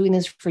who's been doing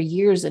this for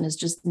years and has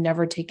just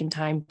never taken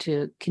time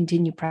to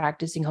continue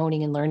practicing,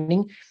 honing, and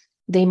learning,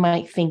 they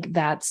might think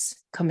that's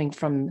coming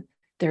from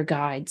their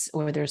guides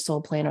or their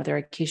soul plan or their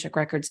Akashic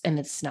records. And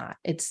it's not.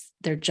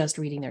 They're just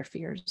reading their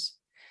fears.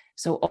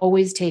 So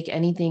always take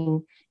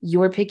anything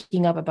you're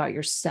picking up about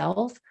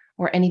yourself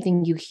or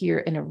anything you hear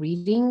in a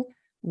reading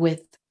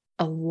with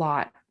a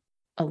lot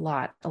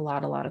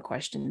of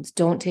questions.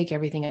 Don't take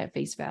everything at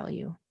face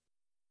value.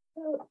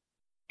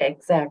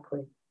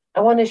 Exactly. I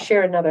want to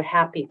share another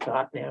happy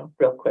thought now,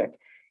 real quick,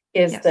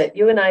 is that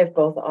you and I have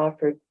both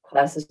offered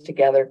classes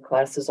together,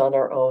 classes on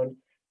our own,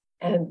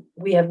 and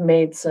we have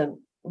met some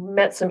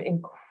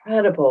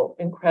incredible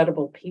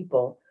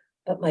people.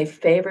 But my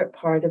favorite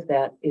part of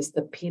that is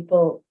the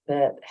people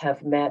that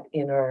have met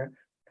in our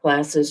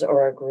classes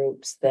or our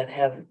groups that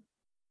have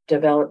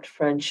developed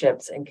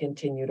friendships and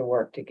continue to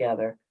work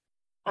together.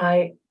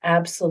 I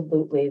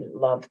absolutely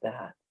love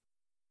that.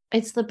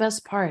 It's the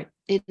best part.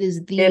 It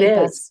is the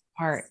best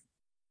part.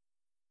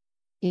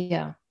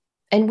 Yeah.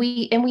 And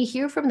we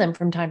hear from them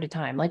from time to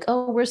time, like,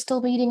 oh, we're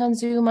still meeting on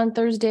Zoom on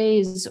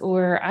Thursdays,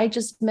 or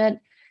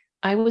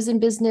I was in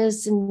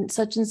business in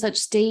such and such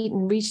state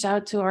and reached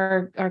out to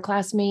our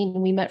classmate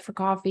and we met for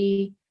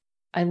coffee.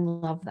 I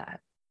love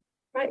that.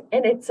 Right.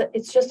 And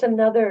it's just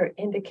another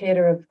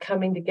indicator of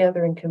coming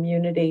together in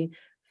community,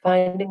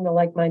 finding the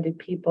like-minded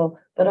people,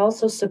 but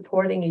also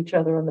supporting each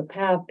other on the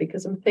path.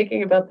 Because I'm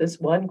thinking about this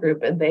one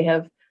group, and they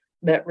have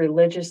met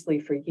religiously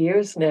for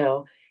years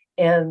now,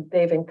 and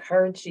they've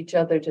encouraged each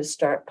other to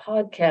start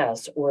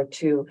podcasts or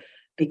to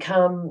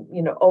become,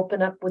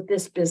 open up with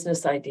this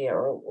business idea,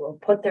 or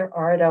put their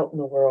art out in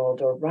the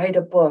world, or write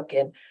a book.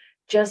 And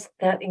just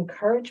that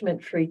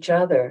encouragement for each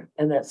other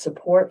and that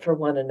support for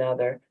one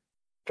another,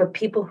 for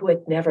people who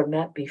had never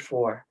met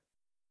before.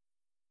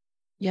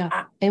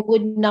 Yeah, and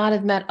would not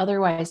have met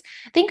otherwise.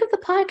 Think of the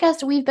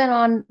podcast we've been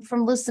on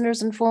from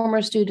listeners and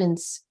former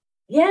students.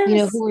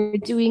 Yes. Who are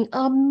doing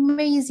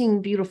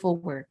amazing, beautiful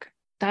work.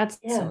 That's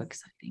so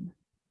exciting.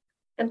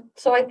 And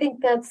so I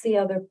think that's the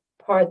other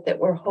part that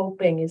we're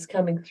hoping is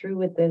coming through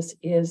with this,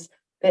 is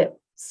that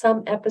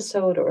some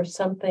episode or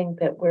something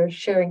that we're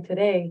sharing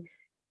today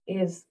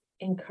is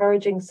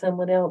encouraging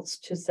someone else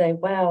to say,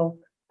 wow,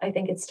 I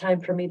think it's time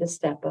for me to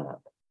step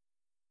up.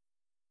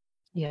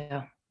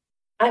 Yeah.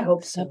 I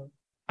hope so.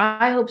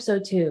 I hope so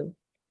too.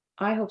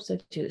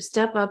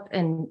 Step up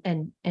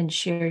and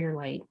share your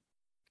light.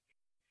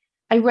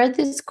 I read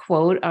this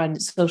quote on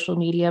social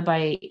media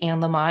by Anne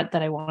Lamott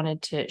that I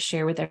wanted to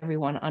share with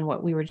everyone on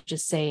what we were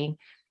just saying.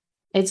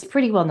 It's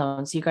pretty well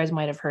known, so you guys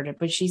might have heard it,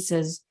 but she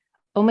says,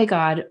 "Oh my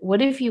God,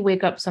 what if you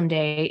wake up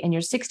someday and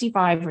you're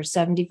 65 or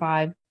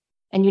 75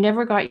 and you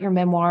never got your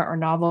memoir or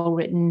novel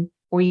written,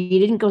 or you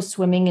didn't go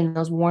swimming in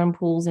those warm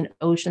pools and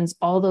oceans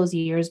all those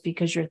years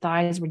because your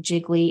thighs were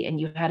jiggly and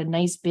you had a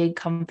nice big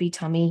comfy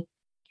tummy,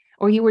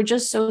 or you were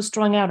just so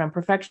strung out on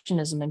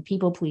perfectionism and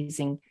people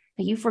pleasing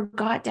that you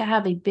forgot to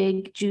have a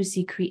big,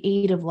 juicy,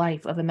 creative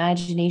life of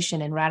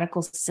imagination and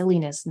radical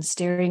silliness and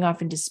staring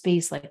off into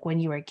space like when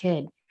you were a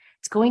kid.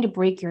 It's going to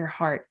break your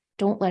heart.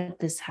 Don't let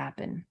this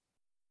happen."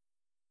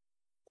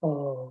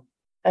 Oh,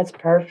 that's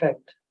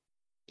perfect.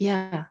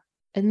 Yeah.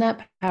 Isn't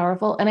that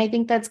powerful? And I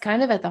think that's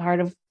kind of at the heart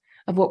of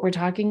what we're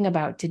talking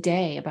about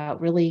today, about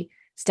really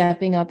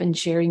stepping up and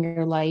sharing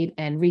your light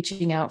and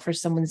reaching out for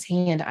someone's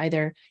hand,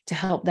 either to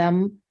help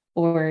them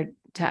or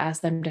to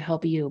ask them to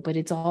help you. But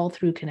it's all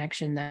through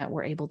connection that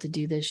we're able to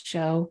do this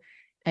show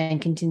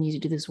and continue to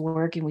do this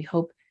work. And we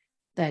hope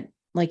that,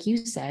 like you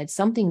said,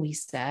 something we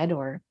said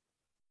or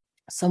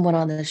someone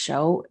on the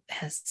show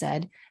has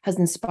said has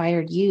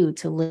inspired you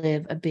to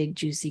live a big,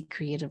 juicy,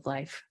 creative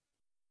life.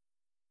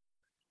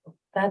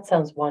 That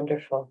sounds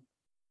wonderful.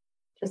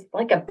 Just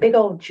like a big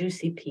old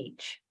juicy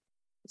peach.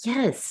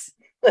 Yes,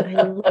 I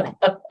love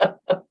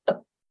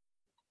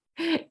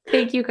it.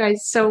 Thank you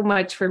guys so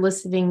much for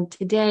listening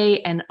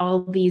today and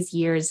all these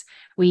years.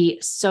 We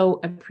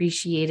so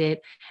appreciate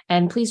it.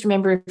 And please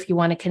remember, if you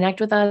want to connect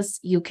with us,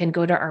 you can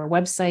go to our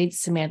website,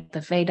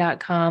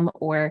 samanthafay.com,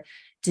 or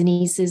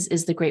Denise's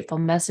is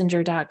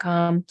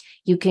thegratefulmessenger.com.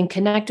 You can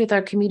connect with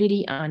our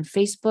community on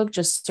Facebook.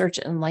 Just search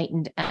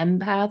Enlightened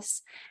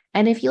Empaths.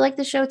 And if you like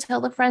the show,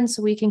 tell a friend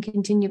so we can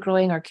continue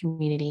growing our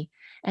community.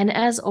 And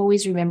as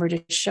always, remember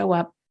to show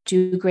up,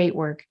 do great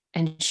work,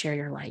 and share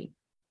your light.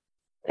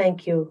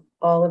 Thank you,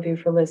 all of you,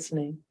 for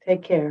listening.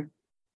 Take care.